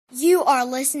You are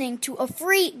listening to a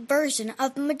free version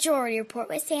of the Majority Report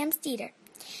with Sam Steeder.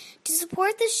 To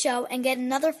support this show and get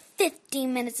another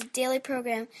 15 minutes of daily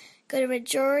program, go to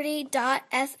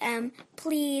majority.fm,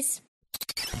 please.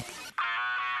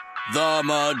 The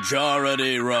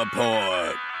Majority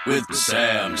Report with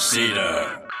Sam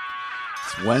Steeder.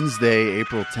 It's Wednesday,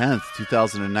 April 10th,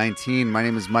 2019. My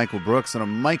name is Michael Brooks, and on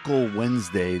Michael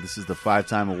Wednesday, this is the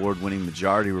 5-time award-winning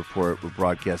Majority Report. We're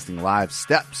broadcasting live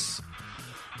steps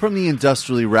from the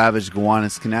industrially ravaged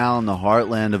Gowanus Canal in the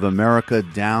heartland of America,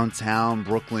 downtown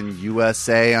Brooklyn,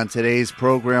 USA. On today's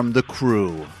program, the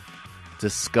crew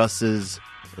discusses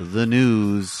the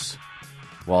news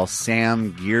while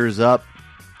Sam gears up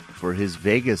for his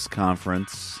Vegas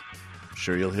conference. I'm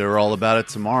sure you'll hear all about it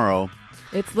tomorrow.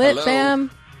 It's lit, Hello.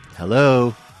 fam.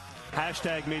 Hello.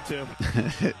 Hashtag me too.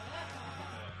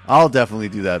 I'll definitely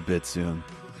do that bit soon,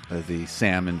 the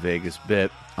Sam in Vegas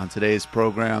bit. On today's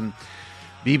program,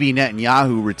 Bibi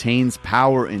Netanyahu retains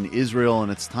power in Israel,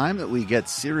 and it's time that we get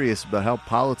serious about how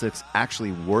politics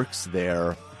actually works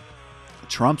there.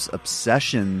 Trump's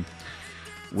obsession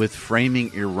with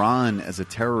framing Iran as a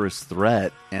terrorist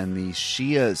threat and the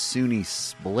Shia-Sunni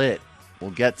split.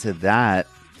 We'll get to that,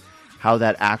 how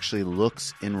that actually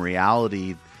looks in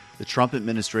reality. The Trump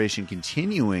administration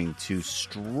continuing to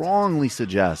strongly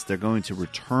suggest they're going to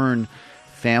return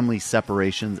family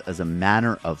separations as a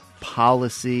matter of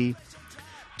policy.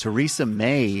 Theresa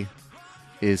May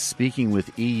is speaking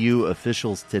with EU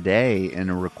officials today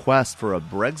in a request for a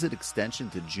Brexit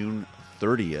extension to June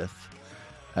 30th.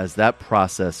 As that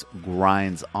process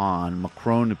grinds on,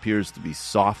 Macron appears to be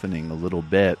softening a little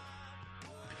bit.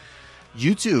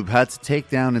 YouTube had to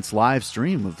take down its live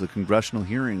stream of the congressional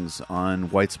hearings on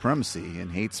white supremacy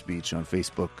and hate speech on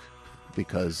Facebook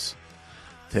because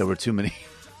there were too many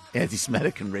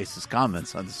anti-Semitic and racist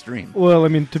comments on the stream. Well, I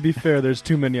mean, to be fair, there's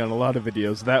too many on a lot of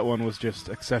videos. That one was just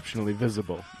exceptionally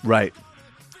visible. Right.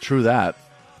 True that.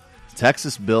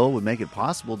 Texas bill would make it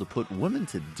possible to put women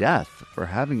to death for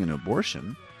having an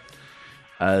abortion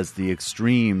as the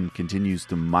extreme continues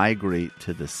to migrate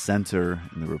to the center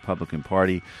in the Republican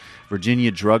Party.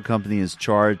 Virginia drug company is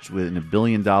charged with a $1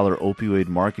 billion opioid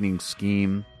marketing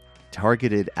scheme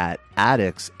targeted at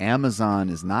addicts. Amazon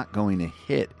is not going to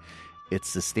hit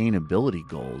its sustainability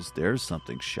goals. There's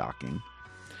something shocking.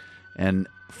 And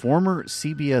former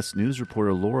CBS News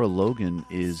reporter Laura Logan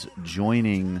is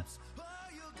joining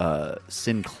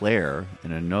Sinclair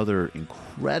in another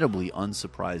incredibly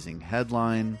unsurprising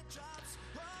headline.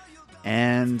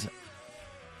 And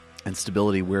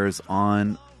instability wears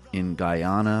on in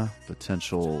Guyana.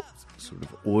 Potential sort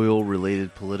of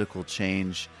oil-related political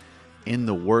change in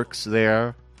the works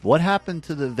there. What happened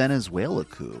to the Venezuela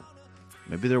coup?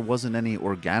 Maybe there wasn't any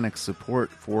organic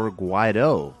support for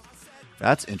Guaido.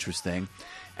 That's interesting.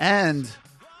 And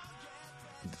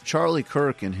Charlie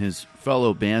Kirk and his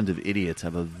fellow band of idiots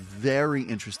have a very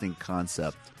interesting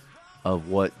concept of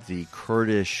what the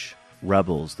Kurdish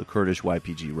rebels, the Kurdish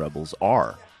YPG rebels,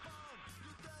 are.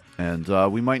 And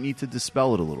we might need to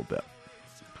dispel it a little bit.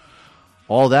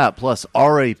 All that plus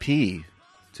RAP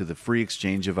to the free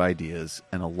exchange of ideas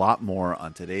and a lot more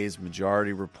on today's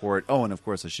Majority Report. Oh, and of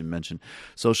course I should mention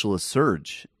socialist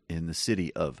surge in the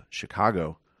city of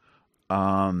Chicago.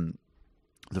 The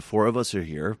four of us are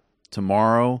here.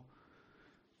 Tomorrow,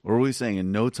 what are we saying?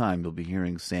 In no time, you'll be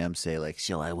hearing Sam say, like,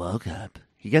 so I woke up.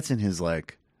 He gets in his,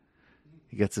 like,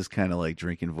 he gets this kind of, like,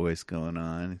 drinking voice going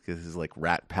on. Because his, like,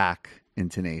 Rat Pack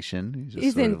intonation.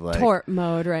 He's in of like, tort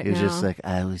mode right now. He was just like,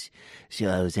 I was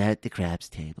at the craps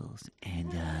tables,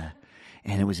 and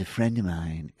it was a friend of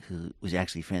mine who was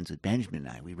actually friends with Benjamin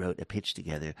and I. We wrote a pitch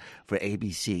together for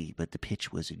ABC, but the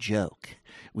pitch was a joke.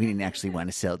 We didn't actually want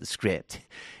to sell the script.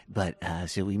 But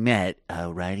so we met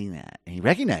writing that, and he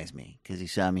recognized me because he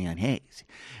saw me on Hayes.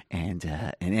 And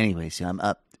anyway, so I'm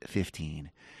up 15,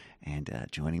 and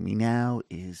joining me now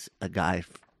is a guy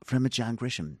from a John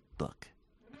Grisham book.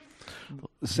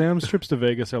 Sam's trips to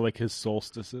Vegas are like his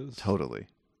solstices. Totally.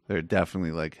 They're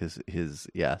definitely like his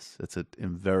yes. It's a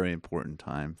very important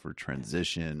time for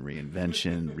transition,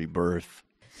 reinvention, rebirth.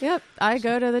 Yep. I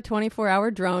go to the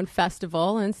 24-hour drone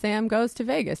festival, and Sam goes to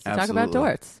Vegas to talk about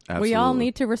torts. Absolutely. We all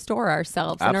need to restore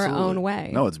ourselves in our own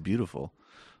way. No, it's beautiful.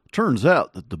 Turns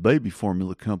out that the baby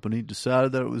formula company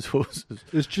decided that it was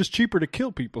It's just cheaper to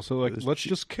kill people, so let's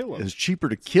just kill them. It's cheaper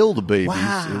to kill the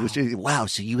babies. Wow,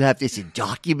 so you have this in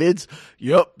documents?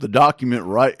 Yep, the document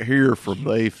right here from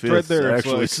May 5th right there,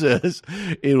 actually says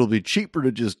it'll be cheaper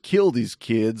to just kill these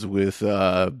kids with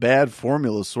bad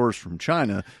formula sourced from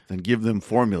China than give them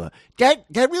formula. That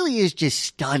really is just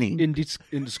stunning.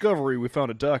 In Discovery, we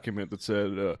found a document that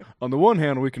said, on the one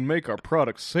hand, we can make our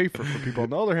products safer for people. On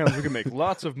the other hand, we can make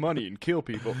lots of money and kill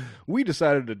people. We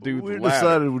decided to do the latter. We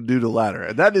decided to do the latter.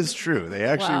 And that is true. They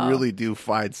actually really do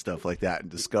find stuff like that in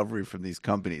Discovery from these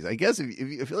companies. I guess I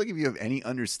feel like if you have any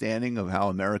understanding of how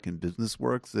American business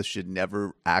works, this should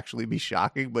never actually be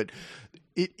shocking. But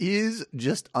it is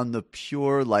just on the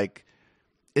pure, like,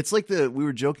 it's like we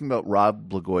were joking about Rod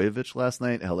Blagojevich last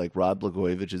night, how like Rod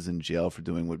Blagojevich is in jail for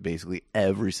doing what basically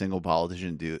every single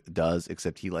politician does,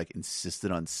 except he like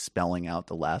insisted on spelling out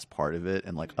the last part of it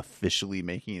and like officially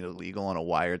making it illegal on a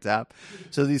wiretap.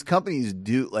 So these companies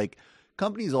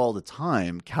companies all the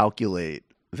time calculate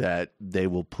that they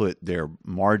will put their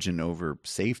margin over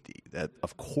safety. That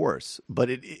of course, but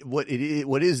what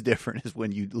is different is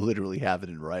when you literally have it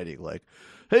in writing. Like,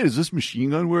 hey, does this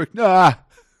machine gun work? Nah.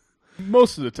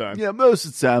 Most of the time. Yeah, most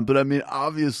of the time. But I mean,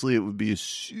 obviously, it would be a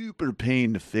super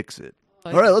pain to fix it.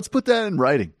 All right, let's put that in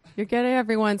writing. You're getting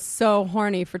everyone so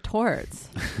horny for torts.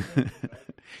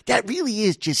 That really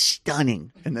is just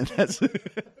stunning. And then that's...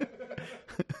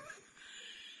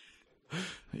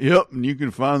 Yep, and you can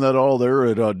find that all there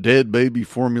at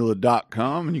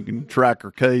deadbabyformula.com, and you can track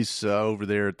her case over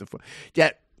there at the...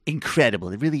 That incredible.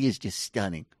 It really is just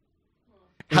stunning.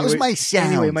 How's my sound?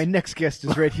 Anyway, my next guest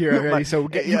is right here already, so you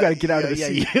got to get out of the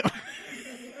seat.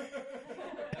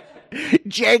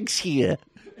 Jeg's here.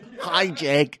 Hi,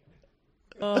 Jeg.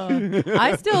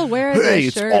 I still wear Hey,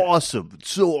 this shirt. it's awesome.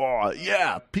 So,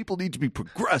 yeah, people need to be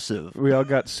progressive. We all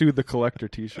got Sue the Collector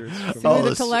t-shirts.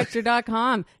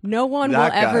 SueTheCollector.com. No one will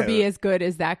ever be as good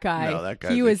as that guy. No, that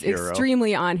guy's he a was hero.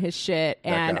 extremely on his shit,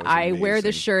 and guy was I wear the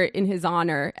amazing. shirt in his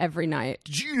honor every night.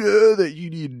 Did you know that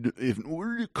you need, in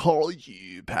order to call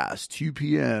you past 2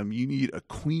 p.m., you need a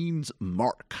Queen's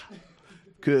Mark?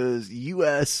 Because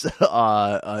U.S.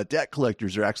 Debt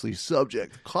collectors are actually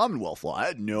subject to Commonwealth law. I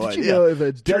had no idea. You know if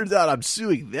a Turns out I'm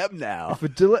suing them now. If a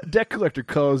debt collector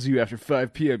calls you after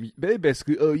 5 p.m., they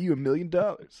basically owe you $1 million.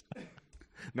 No,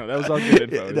 that was all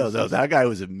good info. No, that guy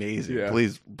was amazing. Yeah.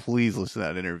 Please listen to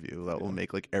that interview. That will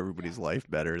make like everybody's life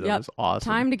better. That Yep. was awesome.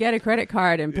 Time to get a credit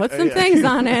card and put some things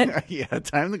on it, Yeah,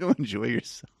 time to go enjoy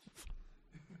yourself.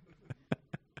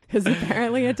 because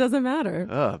apparently it doesn't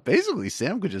matter. Basically,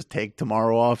 Sam could just take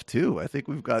tomorrow off too. I think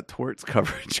we've got torts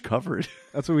coverage covered.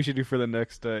 That's what we should do for the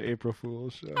next April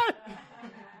Fool's show.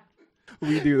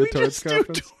 We do the Torts just do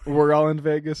conference. We're all in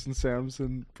Vegas and Sam's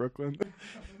in Brooklyn.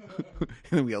 And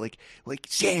then we got like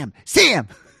Sam,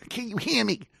 can you hear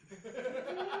me?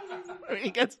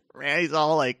 he's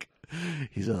all like,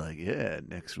 yeah,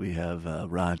 next we have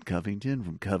Rod Covington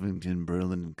from Covington,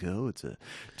 Berlin & Co. It's a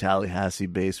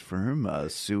Tallahassee-based firm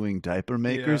suing diaper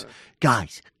makers.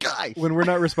 Guys. When we're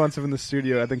not responsive in the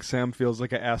studio, I think Sam feels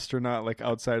like an astronaut, like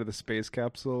outside of the space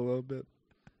capsule a little bit.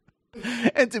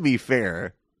 And to be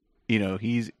fair, you know,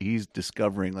 he's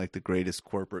discovering like the greatest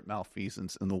corporate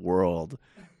malfeasance in the world.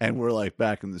 And we're like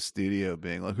back in the studio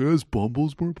being like, is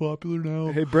Bumble's more popular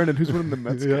now? Hey, Brendan, who's winning the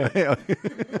Mets game?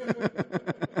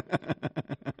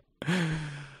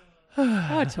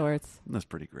 Oh, torts. That's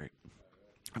pretty great.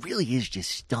 It really is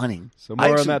just stunning. So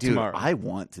more on that tomorrow. I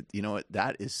want to, you know what?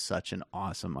 That is such an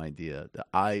awesome idea that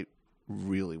I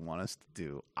really want us to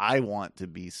do. I want to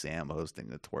be Sam hosting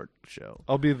the Tort show.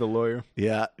 I'll be the lawyer.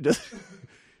 Yeah.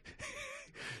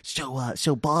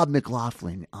 So Bob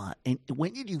McLaughlin, and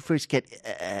when did you first get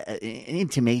an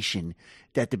intimation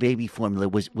that the baby formula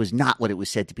was not what it was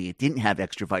said to be? It didn't have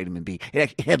extra vitamin B.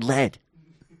 It had lead.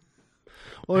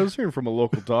 Well, I was hearing from a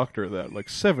local doctor that like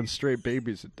 7 straight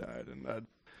babies had died, and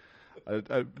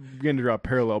I began to draw a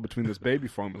parallel between this baby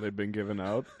formula they'd been given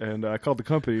out, and I called the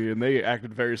company, and they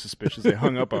acted very suspicious. They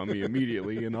hung up on me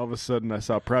immediately, and all of a sudden I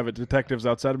saw private detectives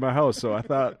outside of my house, so I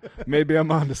thought maybe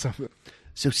I'm onto something.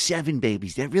 So 7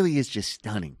 babies. That really is just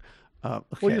stunning. Well,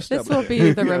 This will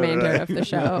be the remainder of the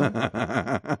show.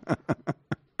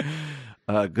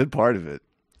 Good part of it.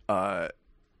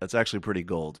 That's actually pretty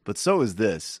gold. But so is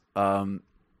this. Ilhan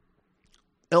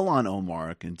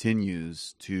Omar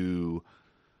continues to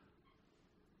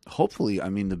hopefully, I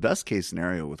mean, the best case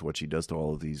scenario with what she does to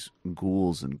all of these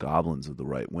ghouls and goblins of the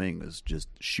right wing is just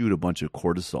shoot a bunch of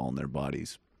cortisol in their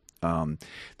bodies.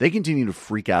 They continue to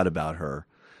freak out about her.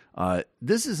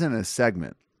 This is in a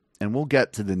segment, and we'll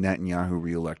get to the Netanyahu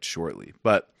reelect shortly.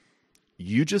 But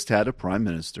you just had a prime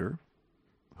minister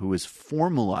who is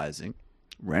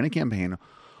ran a campaign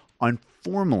on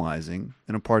formalizing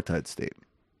an apartheid state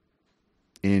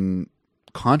in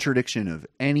contradiction of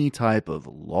any type of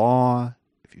law,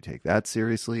 if you take that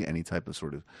seriously, any type of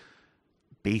sort of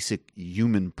basic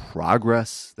human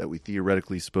progress that we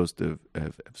theoretically supposed to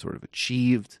have sort of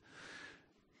achieved.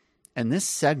 And this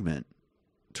segment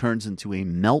turns into a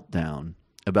meltdown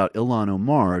about Ilhan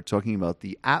Omar talking about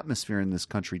the atmosphere in this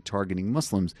country targeting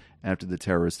Muslims after the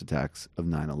terrorist attacks of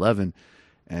 9/11.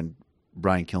 And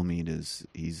Brian Kilmeade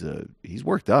he's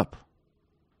worked up.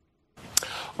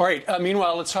 All right.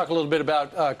 Meanwhile, let's talk a little bit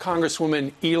about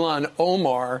Congresswoman Ilhan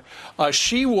Omar.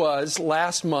 She was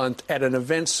last month at an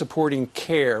event supporting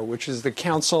CARE, which is the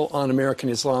Council on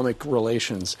American-Islamic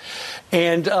Relations.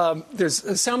 And there's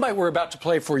a soundbite we're about to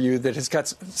play for you that has got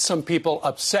some people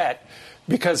upset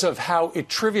because of how it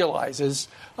trivializes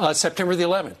September the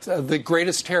 11th, the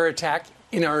greatest terror attack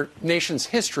in our nation's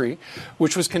history,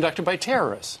 which was conducted by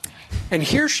terrorists. And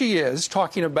here she is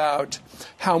talking about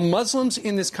how Muslims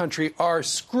in this country are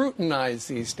scrutinized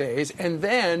these days. And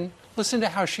then listen to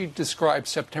how she describes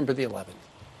September the 11th.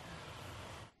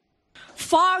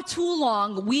 Far too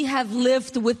long, we have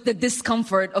lived with the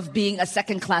discomfort of being a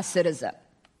second-class citizen.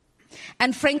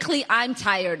 And frankly, I'm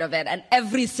tired of it. And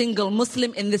every single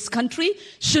Muslim in this country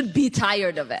should be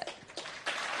tired of it.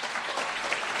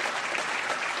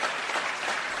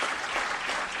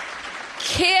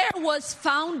 CARE was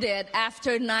founded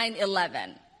after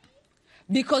 9/11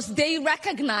 because they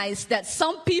recognized that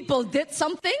some people did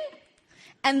something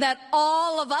and that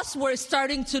all of us were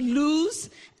starting to lose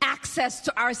access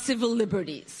to our civil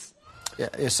liberties.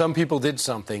 Yeah, some people did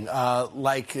something,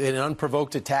 like an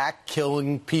unprovoked attack,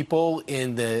 killing people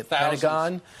in the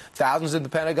Pentagon, thousands in the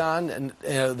Pentagon,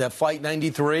 and that Flight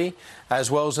 93, as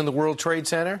well as in the World Trade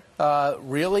Center.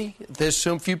 Really? There's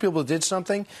so few people did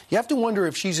something? You have to wonder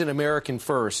if she's an American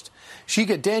first.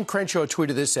 Dan Crenshaw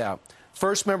tweeted this out.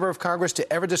 First member of Congress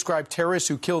to ever describe terrorists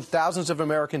who killed thousands of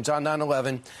Americans on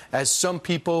 9/11 as some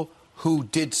people who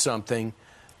did something,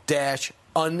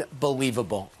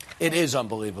 unbelievable. It is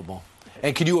unbelievable.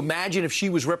 And can you imagine if she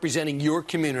was representing your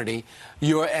community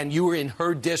and you were in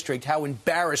her district, how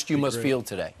embarrassed you must feel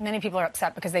today? Many people are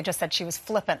upset because they just said she was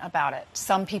flippant about it.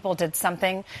 Some people did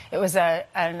something. It was an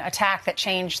attack that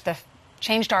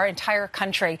changed our entire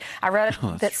country. I read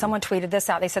that someone tweeted this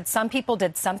out. They said, some people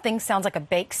did something, sounds like a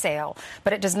bake sale,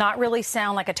 but it does not really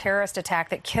sound like a terrorist attack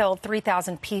that killed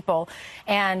 3,000 people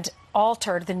and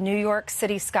altered the New York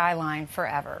City skyline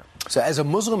forever. So as a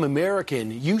Muslim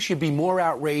American, you should be more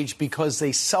outraged because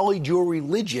they sullied your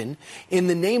religion. In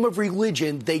the name of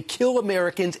religion, they kill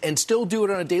Americans and still do it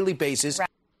on a daily basis.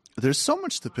 There's so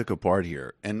much to pick apart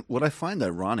here. And what I find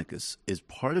ironic is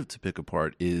part of to pick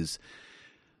apart is,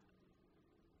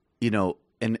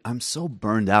 and I'm so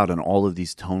burned out on all of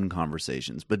these tone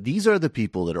conversations, but these are the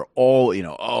people that are all,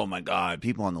 oh my God,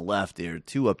 people on the left, they're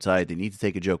too uptight. They need to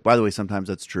take a joke. By the way, sometimes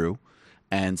that's true.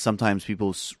 And sometimes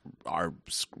people are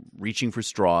reaching for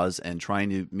straws and trying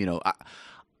to,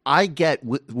 I get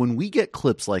when we get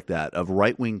clips like that of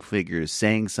right-wing figures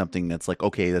saying something that's like,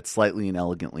 okay, that's slightly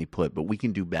inelegantly put, but we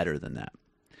can do better than that.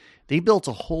 They built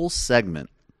a whole segment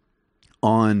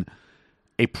on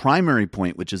a primary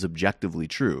point, which is objectively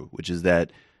true, which is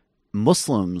that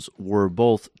Muslims were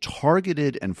both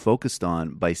targeted and focused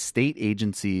on by state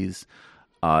agencies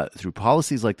through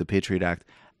policies like the Patriot Act,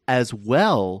 as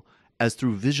well as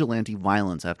through vigilante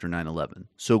violence after 9/11.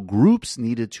 So groups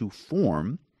needed to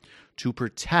form to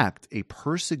protect a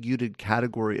persecuted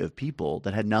category of people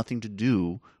that had nothing to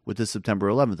do with the September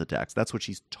 11th attacks. That's what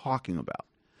she's talking about.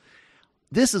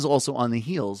 This is also on the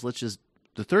heels,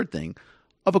 the third thing,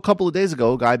 of a couple of days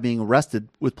ago, a guy being arrested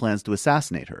with plans to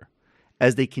assassinate her,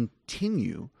 as they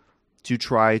continue to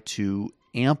try to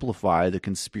amplify the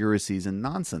conspiracies and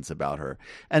nonsense about her.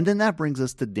 And then that brings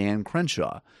us to Dan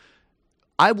Crenshaw.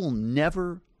 I will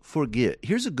never forget.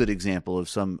 Here's a good example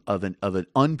of an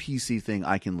un-PC thing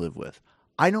I can live with.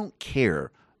 I don't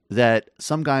care that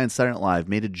some guy on Saturday Night Live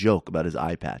made a joke about his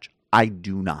eye patch. I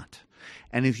do not.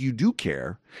 And if you do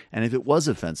care, and if it was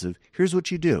offensive, here's what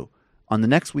you do. On the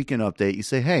next Weekend Update, you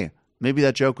say, hey, maybe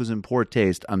that joke was in poor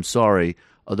taste. I'm sorry.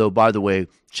 Although, by the way,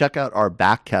 check out our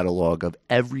back catalog of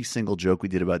every single joke we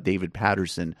did about David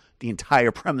Patterson, the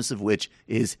entire premise of which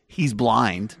is he's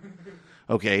blind.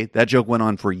 Okay, that joke went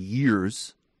on for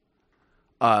years.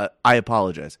 I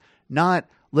apologize. Not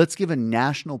let's give a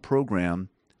national program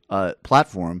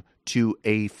platform to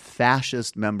a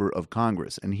fascist member of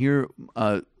Congress. And here,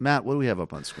 Matt, what do we have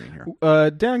up on screen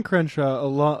here? Dan Crenshaw,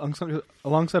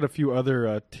 alongside a few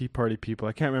other Tea Party people,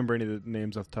 I can't remember any of the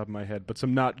names off the top of my head, but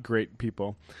some not great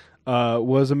people,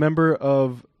 was a member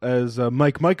of, as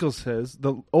Mike Michaels says,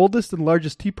 the oldest and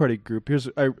largest Tea Party group. I'm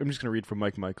just going to read from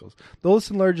Mike Michaels. The oldest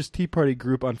and largest Tea Party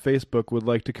group on Facebook would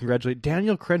like to congratulate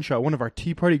Daniel Crenshaw, one of our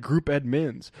Tea Party group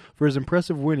admins, for his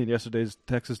impressive win in yesterday's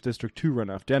Texas District 2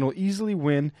 runoff. Dan will easily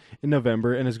win in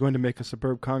November and is going to make a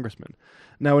superb congressman.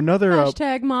 Now, another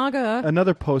Hashtag MAGA.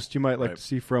 Another post you might like to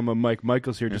see from Mike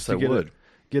Michaels here, just Yes, to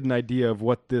get an idea of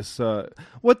what this,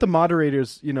 what the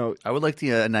moderators, I would like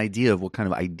an idea of what kind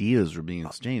of ideas were being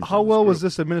exchanged. How well was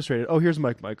this administrated? Oh, here's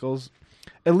Mike Michaels.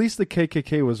 At least the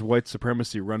KKK was white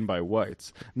supremacy run by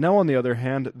whites. Now, on the other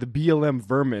hand, the BLM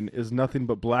vermin is nothing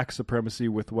but black supremacy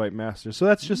with white masters. So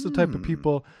that's just the type of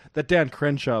people that Dan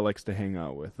Crenshaw likes to hang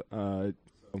out with.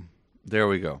 There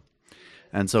we go.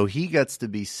 And so he gets to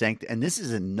be and this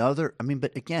is another,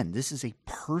 but again, this is a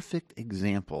perfect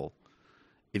example.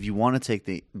 If you want to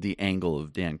take the angle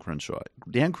of Dan Crenshaw,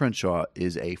 Dan Crenshaw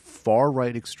is a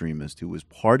far-right extremist who was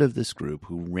part of this group,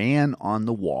 who ran on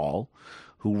the wall,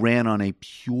 who ran on a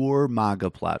pure MAGA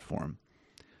platform.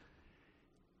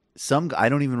 I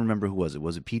don't even remember who was it.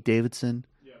 Was it Pete Davidson?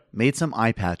 Yeah. Made some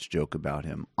eye patch joke about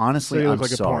him. Honestly, so he I'm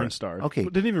looked like sorry. a porn star. Okay,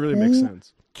 it didn't even really make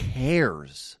sense. Who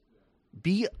cares?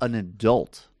 Be an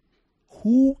adult.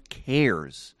 Who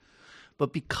cares?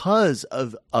 But because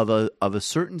of a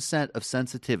certain set of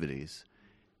sensitivities,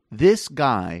 this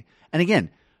guy, and again,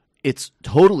 it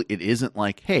isn't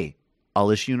like, hey,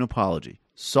 I'll issue an apology.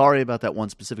 Sorry about that one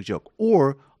specific joke.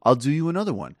 Or I'll do you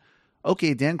another one.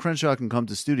 Okay, Dan Crenshaw can come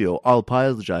to studio. I'll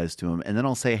apologize to him. And then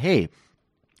I'll say, hey,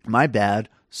 my bad.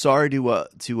 Sorry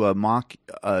to mock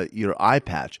your eye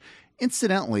patch.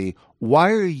 Incidentally, why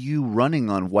are you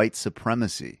running on white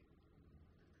supremacy?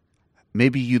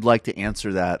 Maybe you'd like to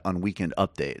answer that on Weekend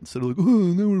Update instead of like, oh,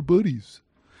 now we're buddies.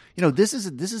 This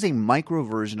is a micro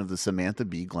version of the Samantha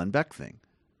Bee Glenn Beck thing.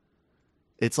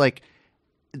 It's like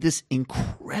this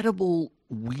incredible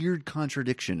weird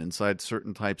contradiction inside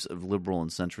certain types of liberal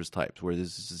and centrist types, where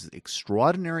there's this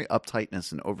extraordinary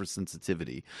uptightness and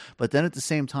oversensitivity, but then at the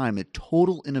same time, a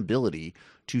total inability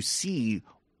to see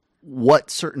what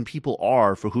certain people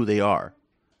are for who they are.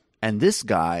 And this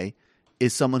guy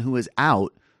is someone who is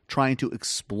out trying to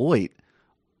exploit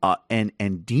and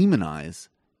demonize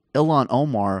Ilhan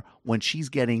Omar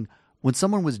when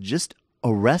someone was just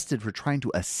arrested for trying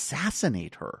to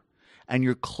assassinate her, and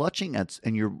you're clutching at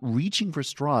and you're reaching for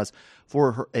straws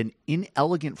for an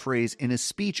inelegant phrase in a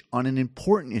speech on an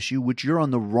important issue which you're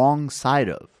on the wrong side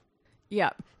of. Yeah.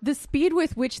 The speed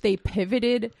with which they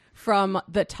pivoted from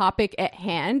the topic at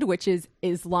hand, which is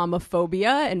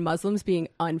Islamophobia and Muslims being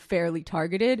unfairly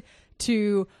targeted,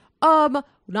 to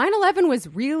 9/11 was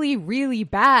really, really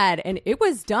bad, and it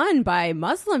was done by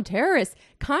Muslim terrorists,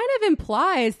 kind of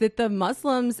implies that the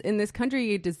Muslims in this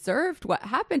country deserved what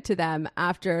happened to them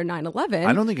after 9/11.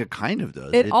 I don't think it kind of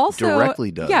does. It also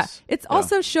directly does. Yeah. It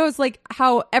also shows like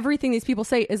how everything these people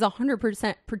say is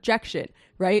 100% projection,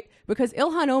 right? Because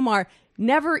Ilhan Omar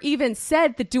never even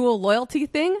said the dual loyalty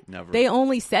thing. Never. They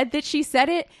only said that she said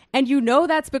it, and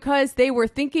that's because they were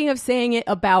thinking of saying it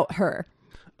about her.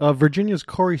 Virginia's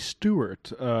Corey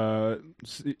Stewart, Do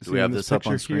we have this up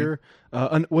on screen? Here,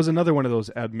 was another one of those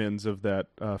admins of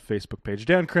that Facebook page.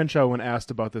 Dan Crenshaw, when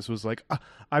asked about this, was like,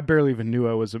 I barely even knew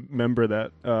I was a member of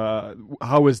that.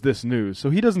 How is this news? So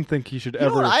he doesn't think he should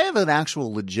ever... I have an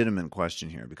actual legitimate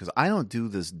question here, because I don't do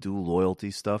this dual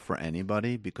loyalty stuff for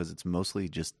anybody, because it's mostly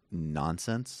just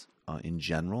nonsense. In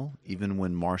general, even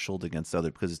when marshaled against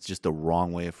because it's just the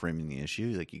wrong way of framing the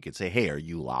issue. Like, you could say, hey, are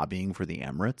you lobbying for the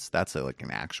Emirates? That's like an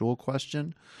actual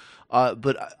question.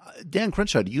 But Dan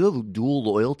Crenshaw, do you have dual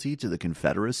loyalty to the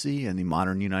Confederacy and the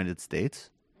modern United States?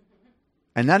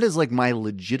 And that is like my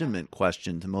legitimate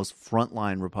question to most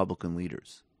frontline Republican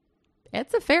leaders.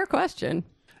 It's a fair question.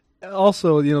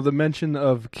 Also, the mention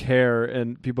of CARE,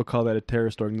 and people call that a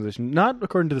terrorist organization, not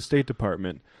according to the State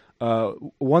Department.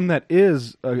 One that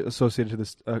is associated to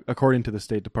this, according to the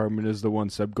State Department, is the one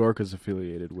Seb Gorka's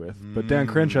affiliated with. But Dan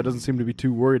Crenshaw doesn't seem to be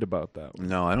too worried about that one.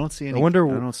 No, I don't see any. I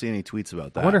don't see any tweets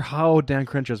about that. I wonder how Dan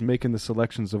Crenshaw's making the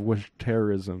selections of which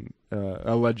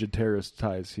alleged terrorist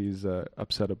ties he's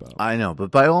upset about. I know,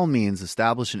 but by all means,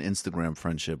 establish an Instagram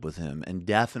friendship with him, and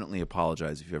definitely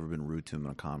apologize if you've ever been rude to him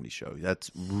on a comedy show.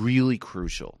 That's really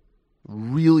crucial,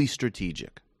 really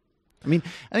strategic.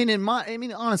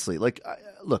 Honestly,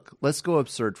 look, let's go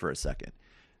absurd for a second.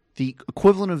 The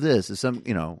equivalent of this is I'm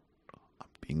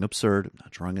being absurd. I'm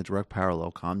not drawing a direct parallel.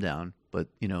 Calm down. But,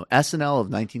 SNL of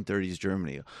 1930s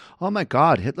Germany. Oh, my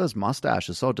God, Hitler's mustache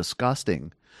is so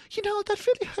disgusting. That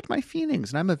really hurt my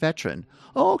feelings, and I'm a veteran.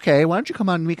 Oh, okay, why don't you come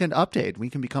on Weekend Update?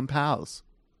 We can become pals.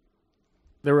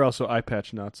 There were also eye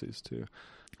patch Nazis, too.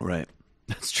 Right.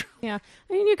 That's true. Yeah.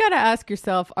 I mean, you got to ask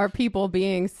yourself, are people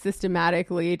being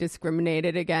systematically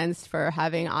discriminated against for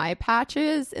having eye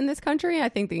patches in this country? I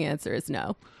think the answer is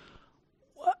no.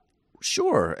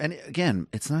 Sure. And again,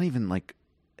 it's not even like,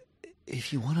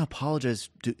 if you want to apologize,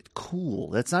 cool.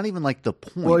 That's not even like the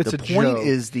point. Well, it's the a point joke.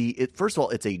 is first of all,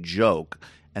 it's a joke.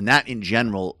 And that in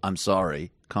general, I'm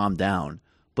sorry, calm down.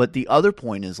 But the other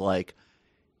point is like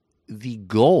the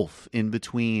gulf in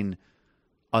between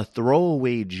a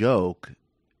throwaway joke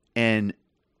and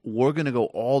we're going to go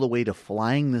all the way to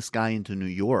flying this guy into New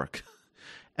York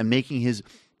and making his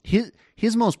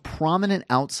most prominent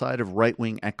outside of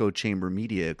right-wing echo chamber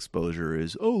media exposure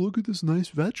is, oh, look at this nice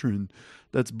veteran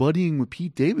that's buddying with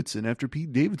Pete Davidson after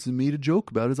Pete Davidson made a joke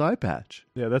about his eye patch.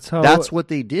 Yeah, that's what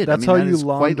they did. That's I mean, how that you is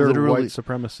quite launder literally white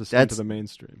supremacists into the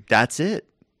mainstream. That's it.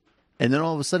 And then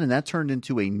all of a sudden that turned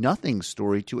into a nothing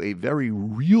story to a very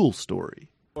real story.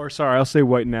 Or sorry, I'll say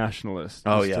white nationalist.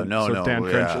 Oh, yeah, no. Dan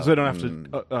Yeah. Crenshaw, so I don't have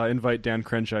to invite Dan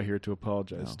Crenshaw here to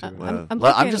apologize to him.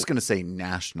 I'm just going to say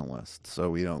nationalist, so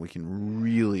we can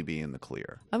really be in the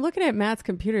clear. I'm looking at Matt's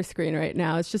computer screen right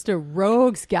now. It's just a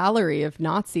rogues gallery of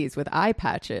Nazis with eye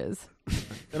patches.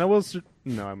 And I will.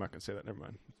 No, I'm not going to say that. Never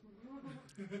mind.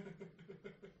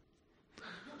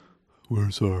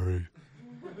 We're sorry.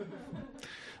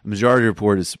 The Majority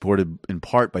Report is supported in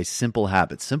part by Simple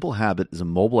Habit. Simple Habit is a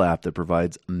mobile app that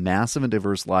provides a massive and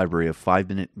diverse library of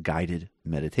 5-minute guided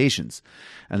meditations.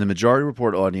 And the Majority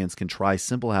Report audience can try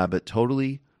Simple Habit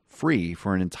totally free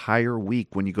for an entire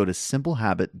week when you go to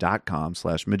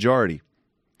simplehabit.com/majority.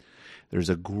 There's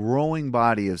a growing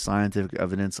body of scientific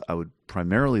evidence. I would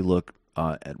primarily look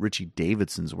at Richie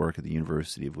Davidson's work at the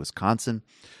University of Wisconsin.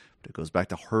 It goes back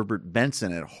to Herbert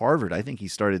Benson at Harvard. I think he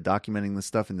started documenting this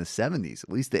stuff in the 70s, at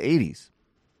least the 80s.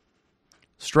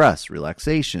 Stress,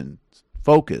 relaxation,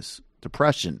 focus,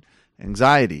 depression,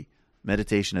 anxiety.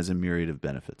 Meditation has a myriad of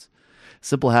benefits.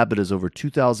 Simple Habit has over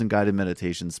 2,000 guided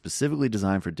meditations specifically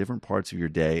designed for different parts of your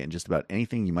day and just about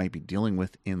anything you might be dealing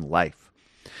with in life.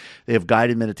 They have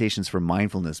guided meditations for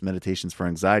mindfulness, meditations for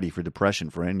anxiety, for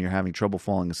depression, for when you're having trouble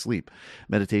falling asleep,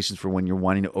 meditations for when you're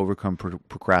wanting to overcome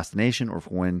procrastination or for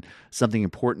when something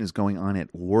important is going on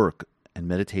at work, and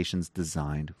meditations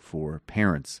designed for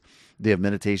parents. They have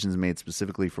meditations made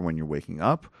specifically for when you're waking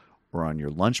up or on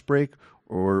your lunch break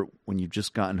or when you've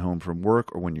just gotten home from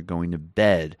work or when you're going to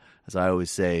bed. As I always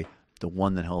say, the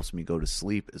one that helps me go to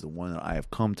sleep is the one that I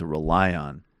have come to rely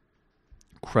on.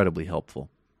 Incredibly helpful.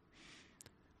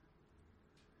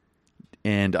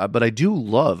 And but I do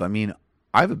love, I mean,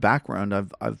 I have a background.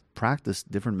 I've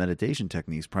practiced different meditation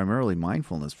techniques, primarily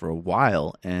mindfulness, for a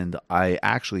while, and I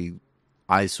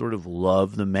sort of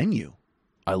love the menu.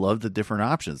 I love the different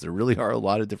options. There really are a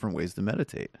lot of different ways to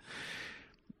meditate.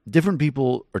 Different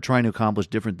people are trying to accomplish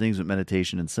different things with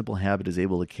meditation, and Simple Habit is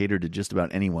able to cater to just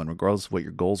about anyone, regardless of what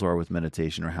your goals are with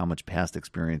meditation or how much past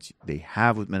experience they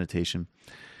have with meditation.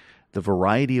 The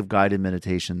variety of guided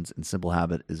meditations in Simple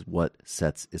Habit is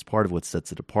part of what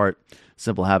sets it apart.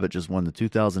 Simple Habit just won the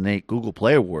 2008 Google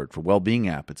Play Award for Wellbeing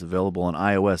app. It's available on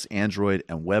iOS, Android,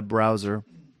 and web browser.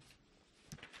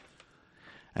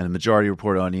 And the Majority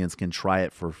Report audience can try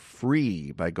it for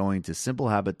free by going to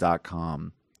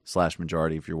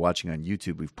simplehabit.com/majority. If you're watching on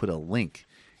YouTube, we've put a link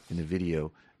in the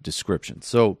video description.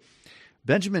 So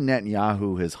Benjamin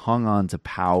Netanyahu has hung on to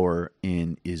power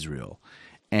in Israel.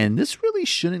 And this really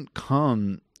shouldn't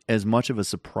come as much of a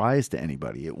surprise to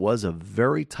anybody. It was a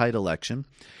very tight election,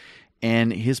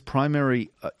 and his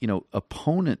primary,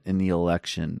 opponent in the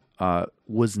election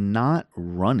was not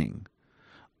running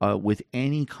with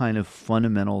any kind of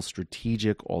fundamental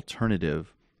strategic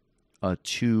alternative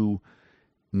to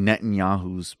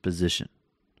Netanyahu's position.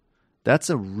 That's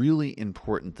a really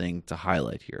important thing to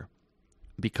highlight here,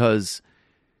 because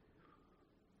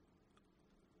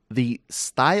the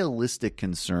stylistic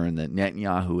concern that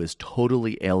Netanyahu is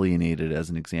totally alienated, as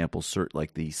an example,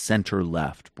 like the center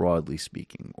left, broadly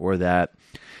speaking, or that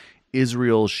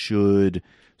Israel should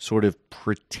sort of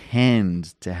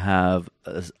pretend to have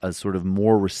a sort of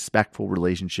more respectful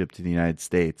relationship to the United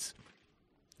States,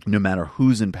 no matter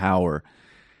who's in power.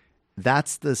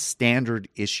 That's the standard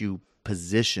issue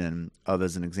position of,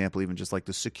 as an example, even just like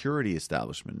the security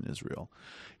establishment in Israel.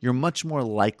 You're much more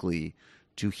likely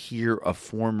to hear a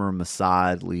former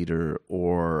Mossad leader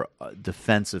or a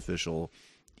defense official,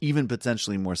 even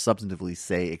potentially more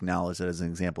substantively acknowledge that, as an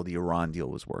example, the Iran deal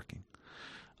was working,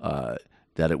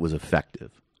 that it was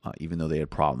effective, even though they had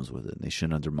problems with it and they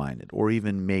shouldn't undermine it, or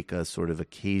even make a sort of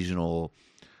occasional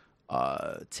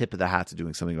tip of the hat to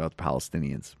doing something about the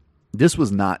Palestinians. This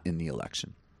was not in the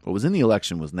election. What was in the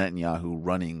election was Netanyahu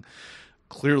running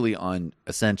clearly on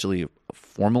essentially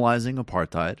formalizing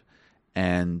apartheid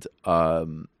and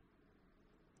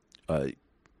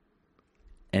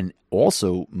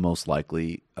also most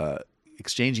likely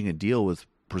exchanging a deal with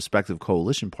prospective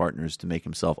coalition partners to make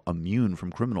himself immune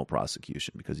from criminal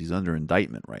prosecution because he's under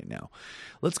indictment right now.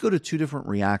 Let's go to two different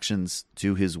reactions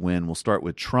to his win. We'll start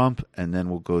with Trump, and then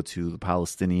we'll go to the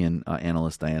Palestinian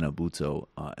analyst Dianna Buttu,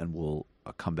 and we'll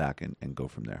come back and go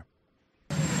from there.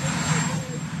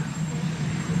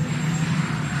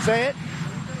 Say it.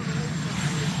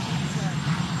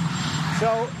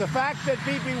 So the fact that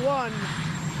Bibi won,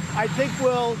 I think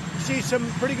we'll see some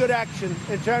pretty good action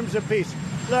in terms of peace.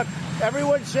 Look,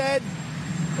 everyone said,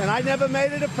 and I never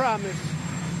made it a promise,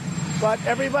 but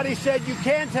everybody said you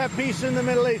can't have peace in the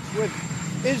Middle East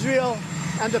with Israel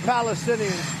and the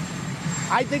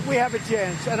Palestinians. I think we have a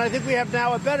chance, and I think we have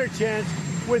now a better chance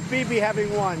with Bibi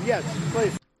having won. Yes,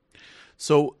 please.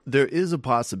 So there is a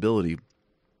possibility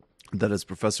that, as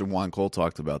Professor Juan Cole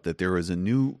talked about, that there is a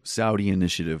new Saudi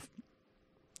initiative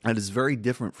that is very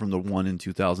different from the one in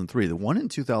 2003. The one in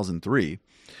 2003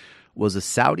 was a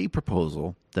Saudi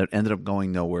proposal that ended up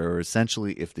going nowhere.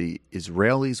 Essentially, if the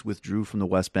Israelis withdrew from the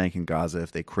West Bank and Gaza,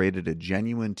 if they created a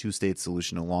genuine two-state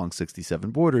solution along 67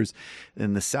 borders,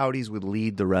 then the Saudis would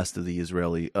lead the rest of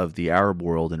the Arab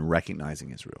world in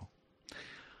recognizing Israel.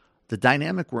 The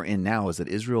dynamic we're in now is that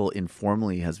Israel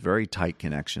informally has very tight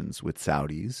connections with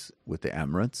Saudis, with the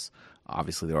Emirates.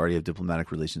 Obviously, they already have diplomatic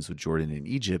relations with Jordan and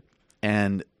Egypt.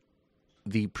 And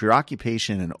the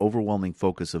preoccupation and overwhelming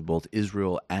focus of both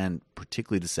Israel and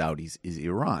particularly the Saudis is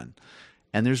Iran.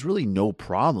 And there's really no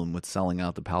problem with selling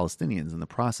out the Palestinians in the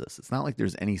process. It's not like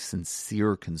there's any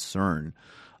sincere concern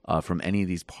from any of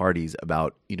these parties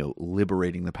about,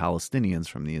 liberating the Palestinians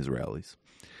from the Israelis.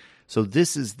 So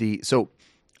so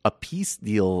a peace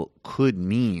deal could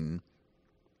mean,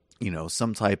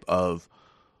 some type of,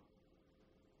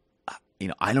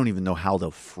 I don't even know how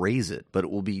they'll phrase it, but it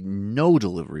will be no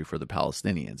delivery for the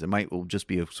Palestinians. Will just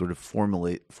be a sort of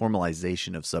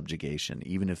formalization of subjugation,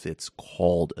 even if it's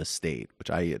called a state, which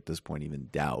I at this point even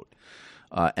doubt.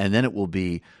 And then it will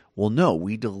be, well, no,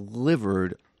 we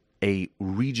delivered a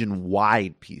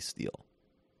region-wide peace deal.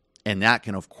 And that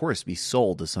can, of course, be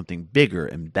sold as something bigger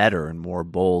and better and more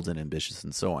bold and ambitious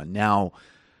and so on. Now,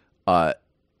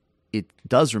 it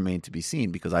does remain to be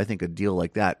seen because I think a deal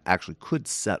like that actually could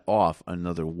set off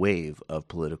another wave of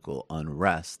political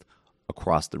unrest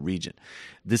across the region.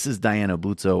 This is Dianna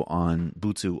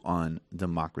Buttu on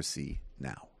Democracy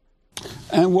Now!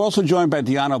 And we're also joined by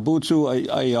Dianna Buttu,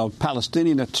 a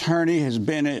Palestinian attorney, has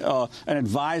been an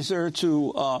advisor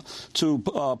to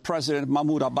President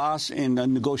Mahmoud Abbas in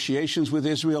negotiations with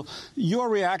Israel. Your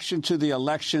reaction to the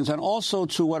elections and also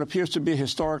to what appears to be a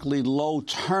historically low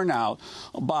turnout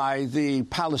by the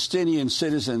Palestinian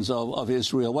citizens of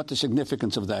Israel, what the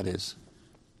significance of that is?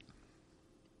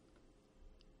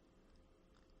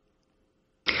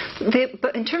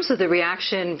 But in terms of the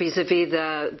reaction vis-a-vis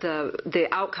the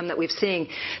outcome that we've seen,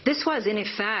 this was, in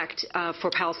effect, for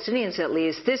Palestinians at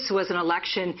least, this was an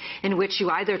election in which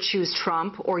you either choose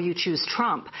Trump or you choose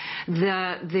Trump.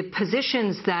 The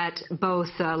positions that both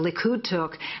Likud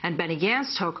took and Benny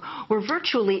Gantz took were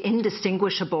virtually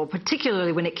indistinguishable,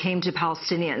 particularly when it came to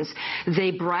Palestinians.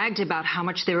 They bragged about how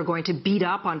much they were going to beat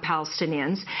up on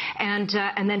Palestinians and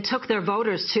then took their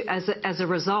voters as a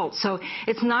result. So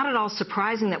it's not at all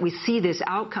surprising that we see this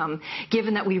outcome,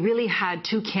 given that we really had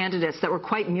two candidates that were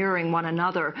quite mirroring one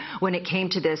another when it came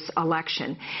to this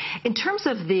election. In terms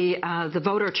of the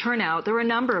voter turnout, there were a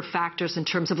number of factors in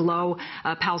terms of low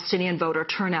Palestinian voter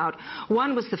turnout.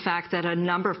 One was the fact that a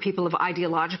number of people have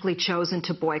ideologically chosen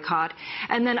to boycott,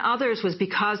 and then others was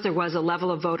because there was a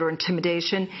level of voter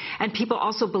intimidation and people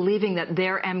also believing that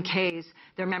their MKs,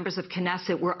 their members of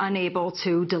Knesset, were unable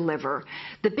to deliver.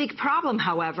 The big problem,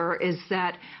 however, is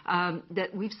that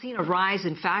we've seen a rise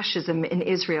in fascism in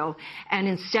Israel, and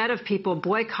instead of people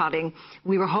boycotting,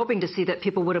 we were hoping to see that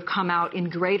people would have come out in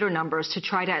greater numbers to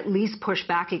try to at least push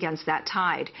back against that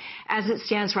tide. As it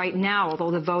stands right now,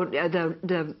 although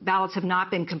the ballots have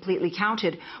not been completely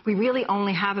counted, we really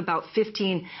only have about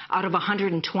 15 out of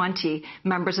 120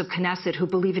 members of Knesset who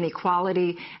believe in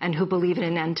equality and who believe in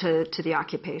an end to the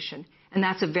occupation. And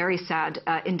that's a very sad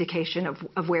indication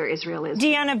of where Israel is.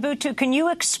 Dianna Buttu, can you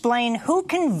explain who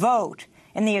can vote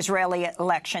in the Israeli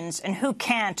elections and who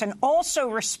can't, and also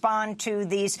respond to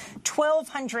these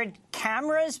 1,200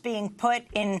 cameras being put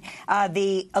in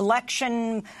the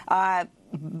election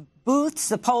booths,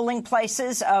 the polling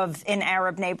places in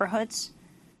Arab neighborhoods?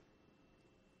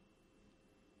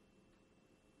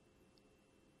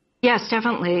 Yes,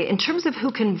 definitely. In terms of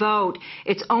who can vote,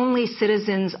 it's only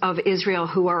citizens of Israel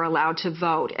who are allowed to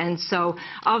vote. And so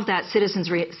of that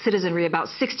citizenry, about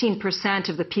 16%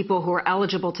 of the people who are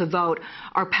eligible to vote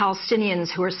are Palestinians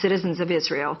who are citizens of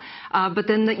Israel. But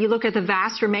then you look at the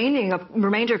vast remainder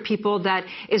of people that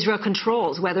Israel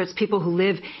controls, whether it's people who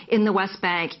live in the West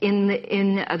Bank, in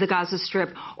the Gaza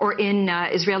Strip, or in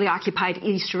Israeli-occupied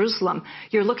East Jerusalem.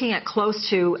 You're looking at close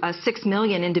to 6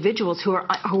 million individuals who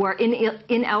are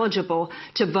ineligible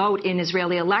to vote in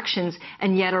Israeli elections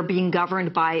and yet are being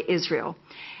governed by Israel.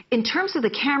 In terms of the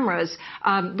cameras,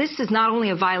 this is not only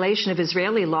a violation of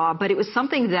Israeli law, but it was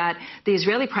something that the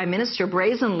Israeli Prime Minister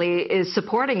brazenly is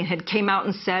supporting and had came out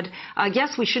and said,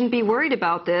 yes, we shouldn't be worried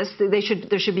about this. There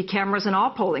should be cameras in all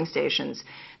polling stations.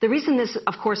 The reason this,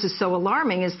 of course, is so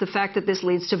alarming is the fact that this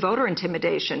leads to voter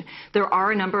intimidation. There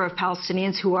are a number of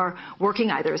Palestinians who are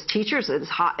working either as teachers,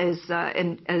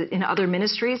 in other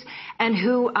ministries, and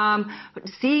who,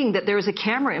 seeing that there is a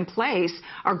camera in place,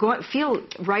 feel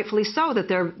rightfully so that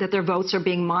their votes are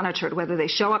being monitored, whether they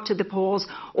show up to the polls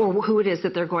or who it is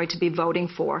that they're going to be voting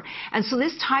for. And so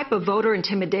this type of voter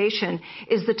intimidation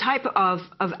is the type of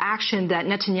action that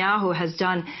Netanyahu has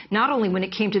done not only when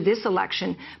it came to this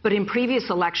election, but in previous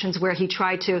elections where he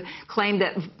tried to claim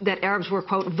that Arabs were,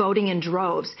 quote, voting in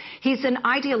droves. He's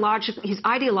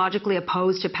ideologically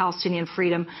opposed to Palestinian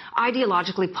freedom,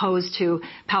 ideologically opposed to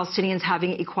Palestinians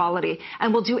having equality,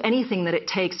 and will do anything that it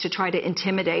takes to try to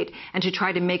intimidate and to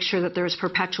try to make sure that there is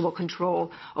perpetual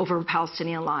control over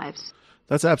Palestinian lives.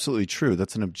 That's absolutely true.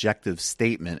 That's an objective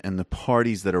statement. And the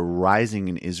parties that are rising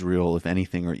in Israel, if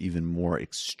anything, are even more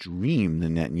extreme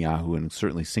than Netanyahu and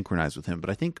certainly synchronized with him. But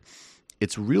I think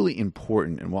it's really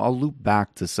important, and I'll loop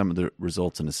back to some of the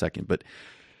results in a second, but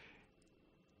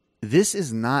this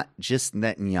is not just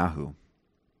Netanyahu.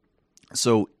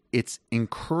 So it's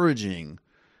encouraging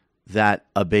that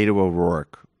a Beto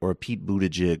O'Rourke or a Pete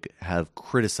Buttigieg have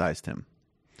criticized him.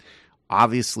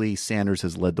 Obviously, Sanders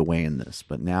has led the way in this,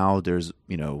 but now there's,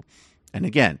 and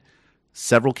again,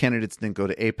 several candidates didn't go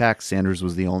to AIPAC. Sanders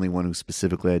was the only one who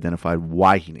specifically identified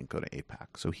why he didn't go to AIPAC.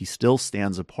 So he still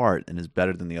stands apart and is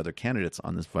better than the other candidates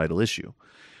on this vital issue.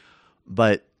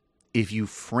 But if you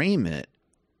frame it,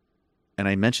 and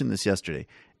I mentioned this yesterday,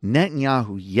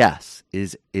 Netanyahu, yes,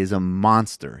 is a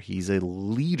monster. He's a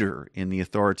leader in the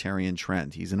authoritarian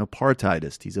trend. He's an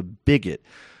apartheidist. He's a bigot.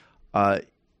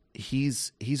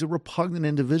 He's a repugnant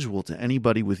individual to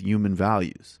anybody with human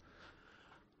values.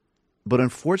 But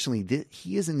unfortunately,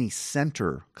 he is in the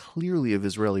center, clearly, of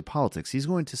Israeli politics. He's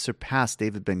going to surpass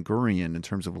David Ben-Gurion in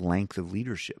terms of length of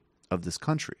leadership of this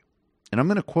country. And I'm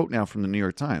going to quote now from the New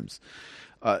York Times,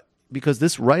 because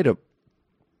this write-up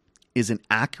is an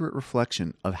accurate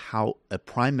reflection of how a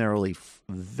primarily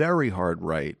very hard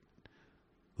right,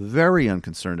 very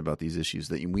unconcerned about these issues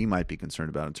that we might be concerned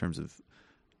about in terms of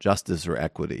justice or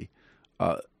equity,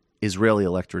 Israeli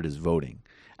electorate is voting.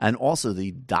 And also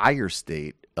the dire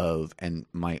state of, and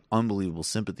my unbelievable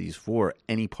sympathies for,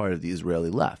 any part of the Israeli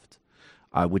left,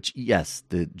 which, yes,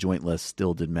 the joint list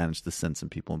still did manage to send some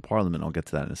people in parliament. I'll get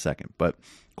to that in a second. But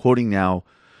quoting now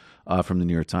from the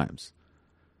New York Times,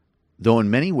 though in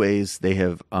many ways they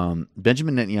have,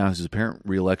 Benjamin Netanyahu's apparent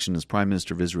re-election as Prime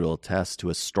Minister of Israel attests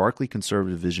to a starkly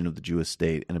conservative vision of the Jewish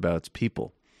state and about its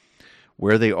people,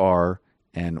 where they are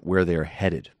and where they are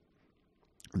headed.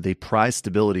 They prize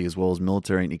stability as well as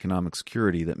military and economic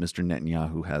security that Mr.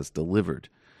 Netanyahu has delivered.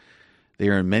 They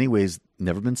are in many ways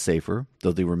never been safer,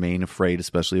 though they remain afraid,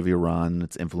 especially of Iran and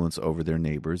its influence over their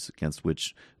neighbors, against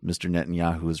which Mr.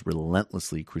 Netanyahu has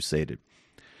relentlessly crusaded.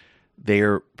 They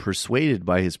are persuaded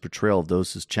by his portrayal of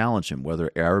those who challenge him,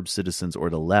 whether Arab citizens or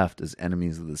the left, as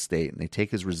enemies of the state, and they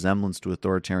take his resemblance to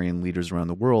authoritarian leaders around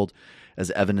the world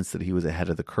as evidence that he was ahead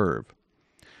of the curve.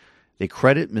 They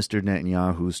credit Mr.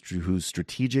 Netanyahu, whose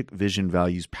strategic vision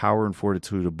values power and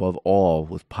fortitude above all,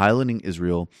 with piloting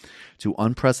Israel to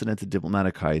unprecedented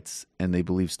diplomatic heights, and they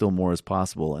believe still more is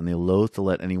possible, and they loathe to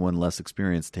let anyone less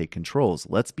experienced take controls.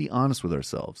 Let's be honest with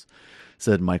ourselves,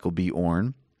 said Michael B.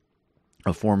 Orn,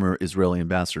 a former Israeli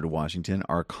ambassador to Washington.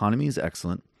 Our economy is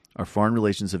excellent. Our foreign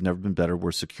relations have never been better.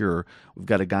 We're secure. We've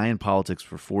got a guy in politics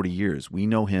for 40 years. We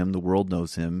know him. The world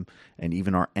knows him. And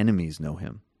even our enemies know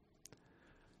him.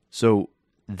 So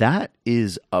that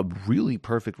is a really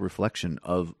perfect reflection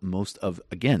of most of,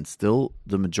 again, still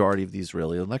the majority of the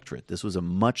Israeli electorate. This was a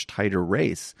much tighter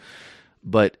race.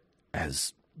 But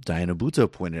as Dianna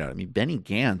Buttu pointed out, I mean, Benny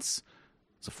Gantz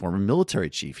is a former military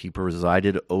chief. He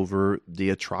presided over the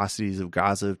atrocities of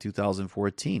Gaza of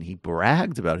 2014. He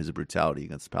bragged about his brutality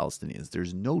against the Palestinians.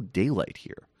 There's no daylight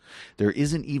here. There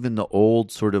isn't even the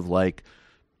old sort of like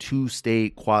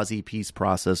two-state quasi-peace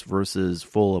process versus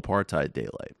full apartheid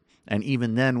daylight. And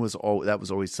even then that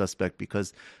was always suspect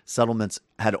because settlements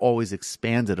had always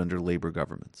expanded under labor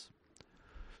governments.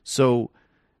 So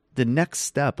the next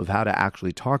step of how to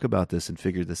actually talk about this and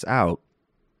figure this out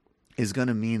is going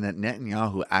to mean that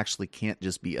Netanyahu actually can't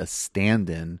just be a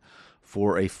stand-in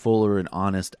for a fuller and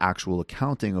honest actual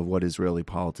accounting of what Israeli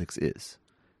politics is.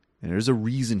 And there's a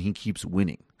reason he keeps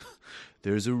winning.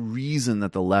 There's a reason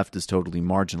that the left is totally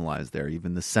marginalized there,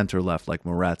 even the center left like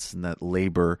Moretz, and that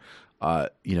labor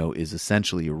is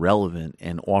essentially irrelevant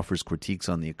and offers critiques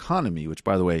on the economy, which,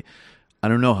 by the way, I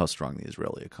don't know how strong the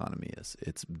Israeli economy is.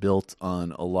 It's built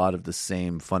on a lot of the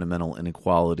same fundamental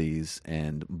inequalities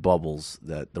and bubbles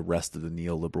that the rest of the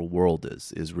neoliberal world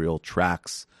is. Israel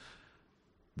tracks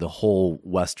the whole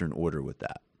Western order with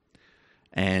that.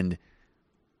 And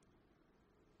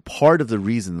part of the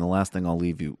reason, the last thing I'll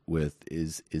leave you with,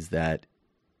 is that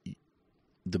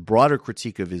the broader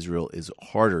critique of Israel is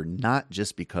harder, not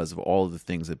just because of all of the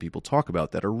things that people talk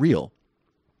about that are real.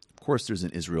 Of course, there's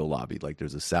an Israel lobby, like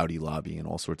there's a Saudi lobby and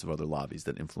all sorts of other lobbies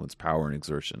that influence power and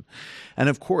exertion. And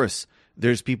of course,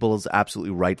 there's people's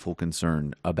absolutely rightful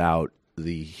concern about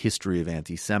the history of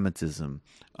anti-Semitism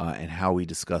and how we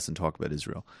discuss and talk about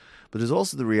Israel. But there's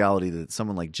also the reality that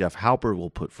someone like Jeff Halper will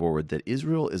put forward that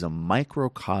Israel is a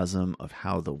microcosm of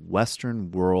how the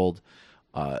Western world,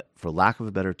 for lack of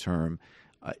a better term,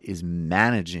 is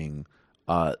managing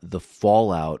the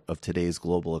fallout of today's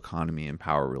global economy and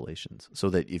power relations. So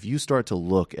that if you start to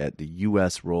look at the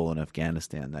U.S. role in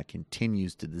Afghanistan, that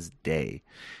continues to this day.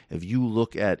 If you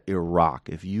look at Iraq,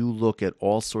 if you look at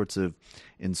all sorts of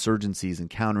insurgencies and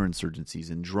counterinsurgencies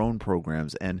and drone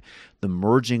programs and the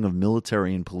merging of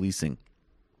military and policing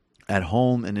at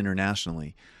home and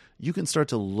internationally, you can start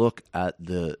to look at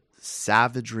the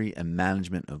savagery and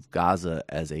management of Gaza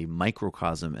as a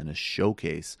microcosm and a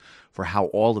showcase for how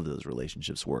all of those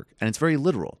relationships work. And it's very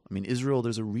literal. I mean, Israel,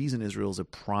 there's a reason Israel is a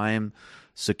prime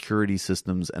security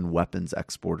systems and weapons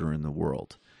exporter in the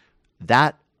world.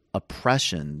 That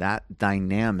oppression, that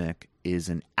dynamic is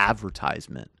an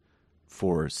advertisement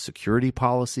for security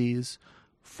policies,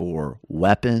 for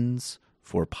weapons,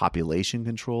 for population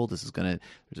control. There's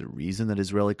a reason that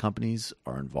Israeli companies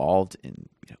are involved in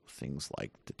things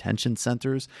like detention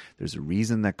centers. There's a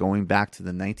reason that going back to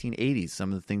the 1980s,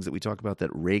 some of the things that we talk about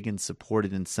that Reagan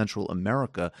supported in Central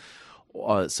America,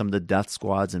 some of the death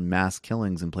squads and mass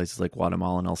killings in places like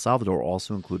Guatemala and El Salvador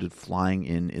also included flying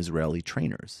in Israeli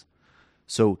trainers.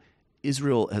 So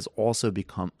Israel has also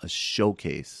become a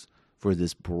showcase for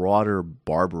this broader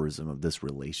barbarism of this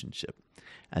relationship.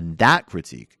 And that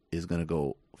critique is going to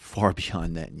go far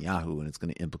beyond Netanyahu, and it's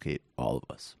going to implicate all of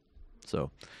us. So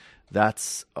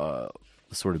that's the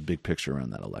sort of big picture around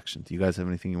that election. Do you guys have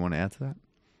anything you want to add to that?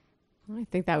 I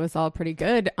think that was all pretty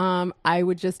good. I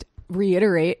would just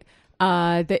reiterate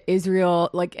that Israel,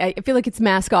 I feel like it's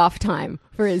mask off time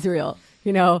for Israel.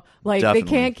 Definitely. They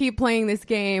can't keep playing this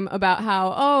game about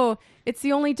how, it's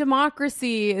the only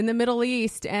democracy in the Middle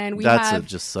East and we have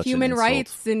just human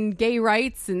rights and gay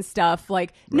rights and stuff.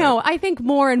 No, I think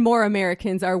more and more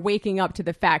Americans are waking up to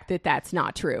the fact that that's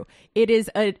not true. It is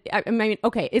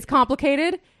it's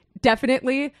complicated,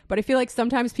 definitely, but I feel like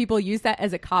sometimes people use that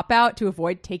as a cop-out to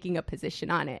avoid taking a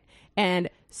position on it. And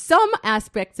some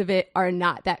aspects of it are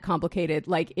not that complicated.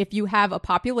 Like if you have a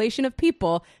population of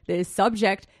people that is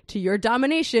subject to your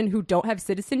domination who don't have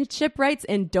citizenship rights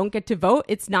and don't get to vote,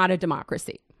 it's not a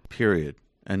democracy. Period.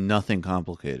 And nothing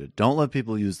complicated. Don't let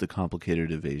people use the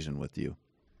complicated evasion with you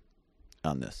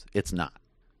on this. It's not.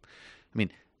 I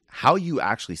mean, how you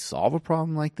actually solve a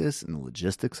problem like this and the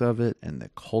logistics of it and the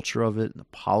culture of it and the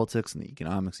politics and the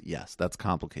economics, yes, that's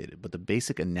complicated. But the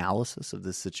basic analysis of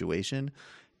this situation,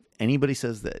 anybody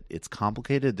says that it's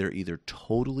complicated, they're either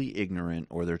totally ignorant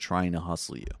or they're trying to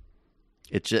hustle you.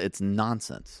 It's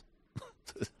nonsense.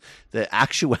 The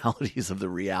actualities of the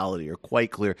reality are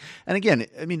quite clear. And again,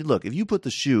 I mean, look, if you put the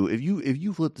shoe, if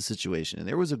you flip the situation, and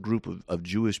there was a group of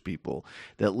Jewish people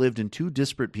that lived in two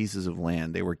disparate pieces of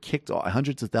land, they were kicked off,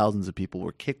 hundreds of thousands of people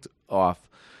were kicked off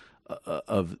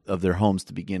of their homes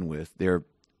to begin with. They're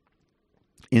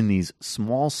in these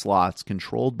small slots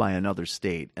controlled by another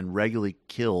state and regularly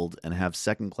killed and have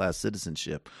second-class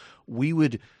citizenship. We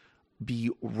would be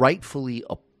rightfully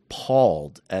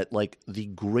appalled at the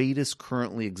greatest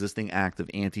currently existing act of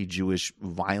anti-Jewish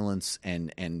violence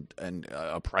and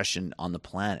oppression on the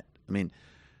planet. I mean,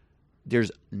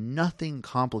 there's nothing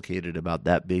complicated about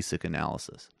that basic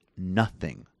analysis.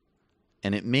 Nothing.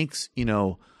 And it makes,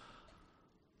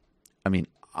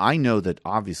 I know that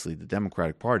obviously the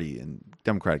Democratic Party and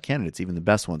Democratic candidates, even the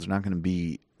best ones, are not going to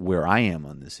be where I am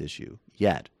on this issue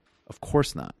yet. Of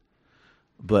course not.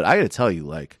 But I got to tell you,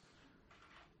 like,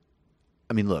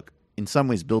 I mean, look, in some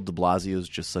ways, Bill de Blasio is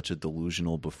just such a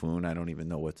delusional buffoon. I don't even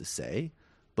know what to say.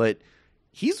 But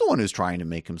he's the one who's trying to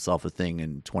make himself a thing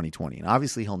in 2020. And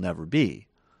obviously he'll never be.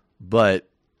 But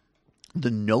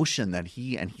the notion that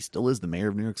he still is the mayor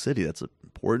of New York City, that's an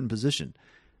important position,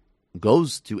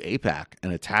 goes to AIPAC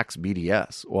and attacks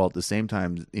BDS while at the same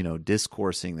time,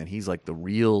 discoursing that he's like the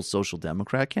real social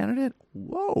democrat candidate.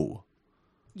 Whoa.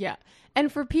 Yeah.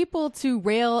 And for people to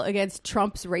rail against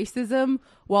Trump's racism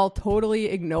while totally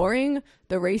ignoring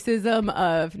the racism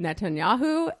of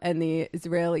Netanyahu and the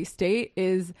Israeli state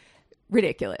is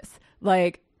ridiculous.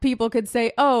 Like, people could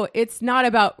say, oh, it's not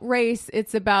about race,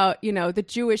 it's about, the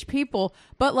Jewish people.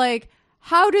 But, like,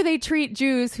 how do they treat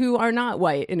Jews who are not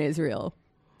white in Israel?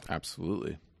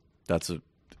 Absolutely.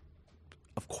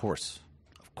 Of course.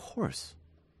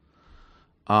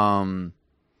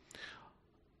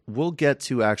 We'll get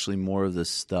to actually more of this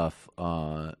stuff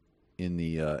in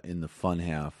the fun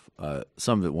half.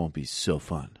 Some of it won't be so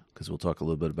fun because we'll talk a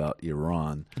little bit about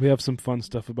Iran. We have some fun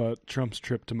stuff about Trump's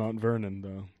trip to Mount Vernon,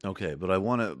 though. Okay, but I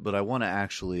want to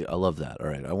actually, I love that. All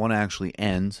right, I want to actually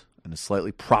end in a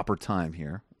slightly proper time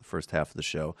here, the first half of the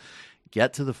show.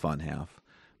 Get to the fun half.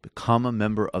 Become a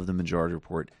member of the Majority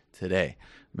Report today.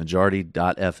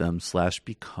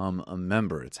 Majority.fm/become a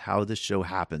member. It's how this show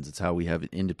happens. It's how we have an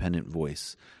independent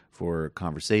voice for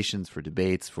conversations, for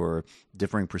debates, for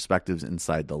differing perspectives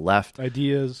inside the left.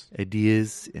 Ideas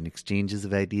and exchanges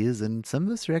of ideas. And some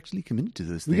of us are actually committed to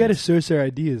those things. We got to source our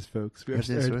ideas, folks. We're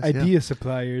idea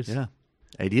suppliers. Yeah.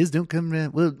 Ideas don't come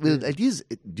from... Well, ideas,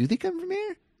 do they come from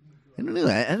here? I don't know.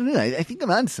 I think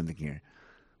I'm on to something here.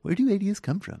 Where do ideas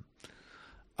come from?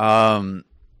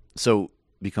 So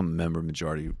become a member,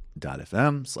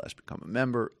 majority.fm/become a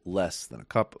member. Less than a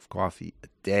cup of coffee a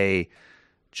day.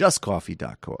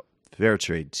 JustCoffee.coop. Fair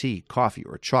trade tea, coffee,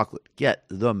 or chocolate. Get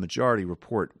the Majority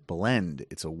Report blend.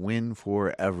 It's a win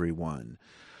for everyone.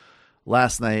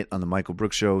 Last night on the Michael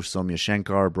Brooks Show, Soumya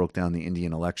Shankar broke down the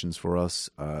Indian elections for us,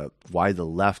 why the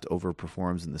left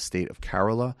overperforms in the state of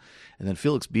Kerala. And then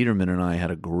Felix Biederman and I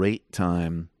had a great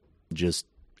time just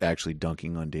actually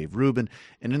dunking on Dave Rubin.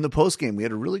 And in the postgame, we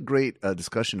had a really great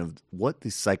discussion of what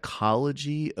the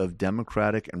psychology of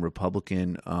Democratic and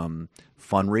Republican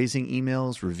fundraising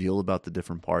emails reveal about the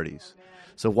different parties.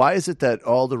 So why is it that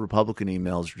all the Republican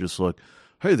emails are just like,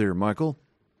 hey there, Michael,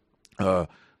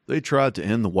 they tried to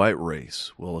end the white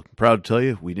race. Well, I'm proud to tell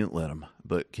you, we didn't let them.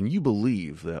 But can you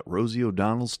believe that Rosie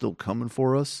O'Donnell's still coming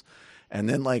for us? And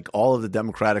then, like, all of the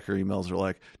Democratic emails are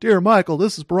like, dear Michael,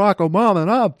 this is Barack Obama,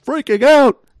 and I'm freaking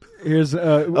out. Here's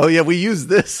oh yeah, we use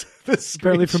this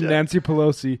apparently from Nancy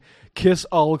Pelosi. Kiss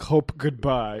all hope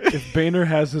goodbye. If Boehner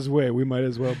has his way, we might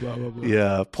as well blah blah blah.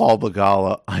 Yeah, Paul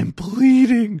Begala, I'm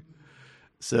bleeding.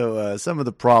 So some of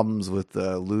the problems with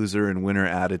loser and winner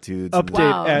attitudes.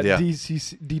 Update at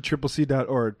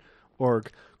dccc.org.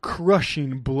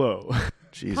 Crushing blow.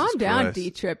 Jesus Calm down, Christ.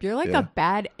 D-Trip. You're like a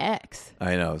bad ex.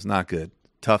 I know, it's not good.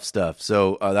 Tough stuff.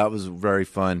 So that was very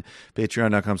fun.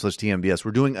 Patreon.com/TMBS.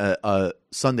 We're doing a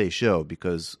Sunday show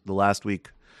because the last week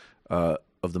of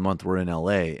the month we're in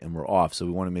LA and we're off. So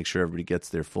we want to make sure everybody gets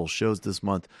their full shows this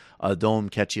month. Dom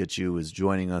Ketchiachu is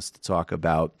joining us to talk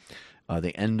about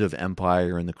the end of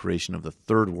empire and the creation of the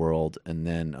third world, and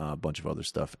then a bunch of other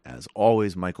stuff. As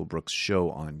always, Michael Brooks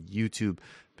Show on YouTube.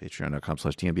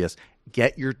 Patreon.com/TMBS.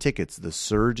 Get your tickets. The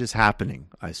surge is happening.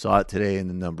 I saw it today in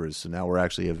the numbers, so now we're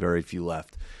actually a very few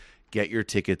left. Get your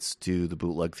tickets to the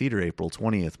Bootleg Theater, April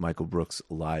 20th, Michael Brooks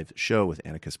live show with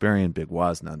Ana Kasparian, Big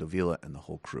Waz, Nando Vila, and the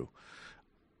whole crew.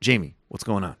 Jamie, what's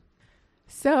going on?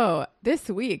 So this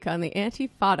week on the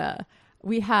Antifada,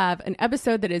 we have an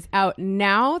episode that is out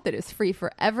now that is free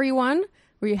for everyone.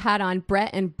 We had on Brett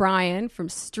and Brian from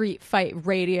Street Fight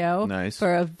Radio. Nice.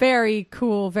 For a very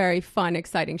cool, very fun,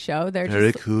 exciting show. They're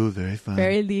very cool, very fun.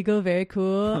 Very legal, very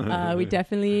cool. We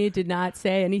definitely did not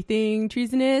say anything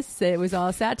treasonous. It was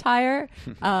all satire.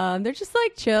 They're just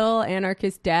like chill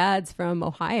anarchist dads from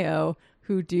Ohio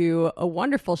who do a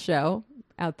wonderful show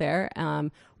out there.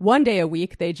 One day a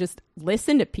week, they just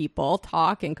listen to people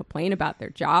talk and complain about their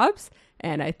jobs.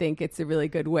 And I think it's a really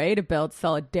good way to build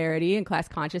solidarity and class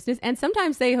consciousness. And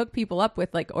sometimes they hook people up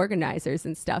with like organizers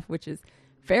and stuff, which is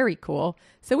very cool.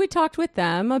 So we talked with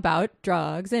them about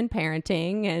drugs and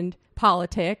parenting and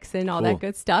politics and all that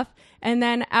good stuff. And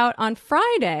then out on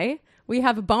Friday, we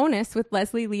have a bonus with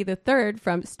Leslie Lee III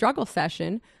from Struggle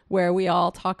Session, where we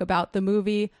all talk about the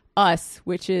movie Us,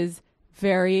 which is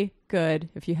very good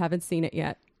if you haven't seen it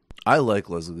yet. I like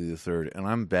Leslie III, and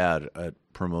I'm bad at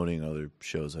promoting other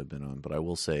shows I've been on, but I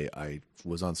will say I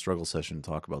was on Struggle Session to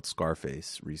talk about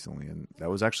Scarface recently, and that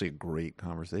was actually a great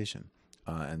conversation.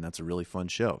 And that's a really fun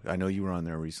show. I know you were on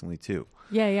there recently, too.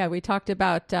 Yeah. We talked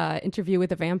about Interview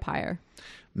with a Vampire.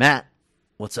 Matt,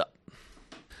 what's up?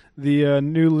 The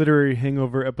new literary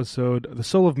hangover episode, The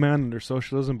Soul of Man Under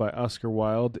Socialism by Oscar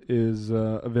Wilde, is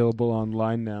available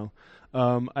online now.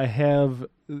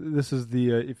 This is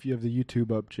the, if you have the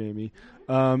YouTube up, Jamie,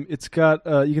 it's got,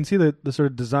 you can see the sort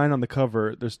of design on the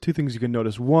cover. There's two things you can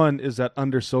notice. One is that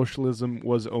under socialism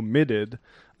was omitted,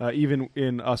 even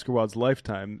in Oscar Wilde's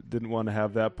lifetime. Didn't want to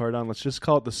have that part on. Let's just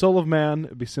call it The Soul of Man.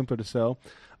 It'd be simpler to sell.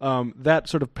 That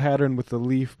sort of pattern with the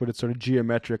leaf, but it's sort of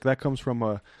geometric, that comes from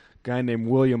a guy named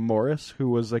William Morris, who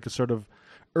was like a sort of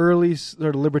early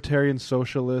sort of libertarian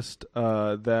socialist. He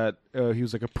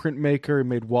was like a printmaker. He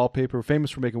made wallpaper,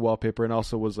 famous for making wallpaper, and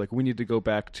also was like, we need to go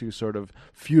back to sort of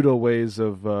feudal ways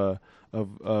of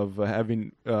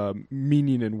having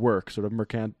meaning in work, sort of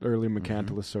early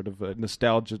mercantilist sort of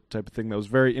nostalgia type of thing that was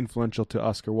very influential to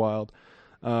Oscar Wilde.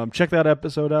 Check that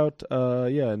episode out,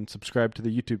 and subscribe to the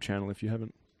YouTube channel if you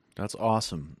haven't. That's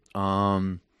awesome.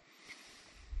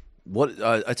 What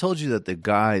I told you that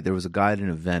there was a guy at an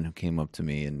event who came up to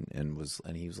me and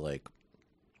he was like,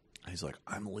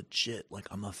 I'm legit, like,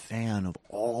 I'm a fan of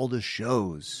all the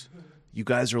shows. You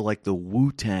guys are like the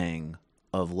Wu-Tang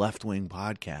of left-wing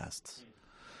podcasts.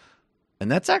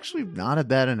 And that's actually not a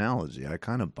bad analogy. I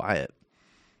kind of buy it.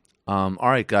 All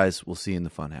right, guys, we'll see you in the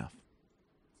fun half.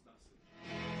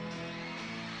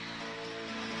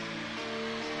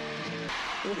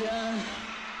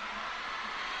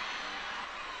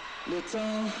 Le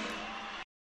temps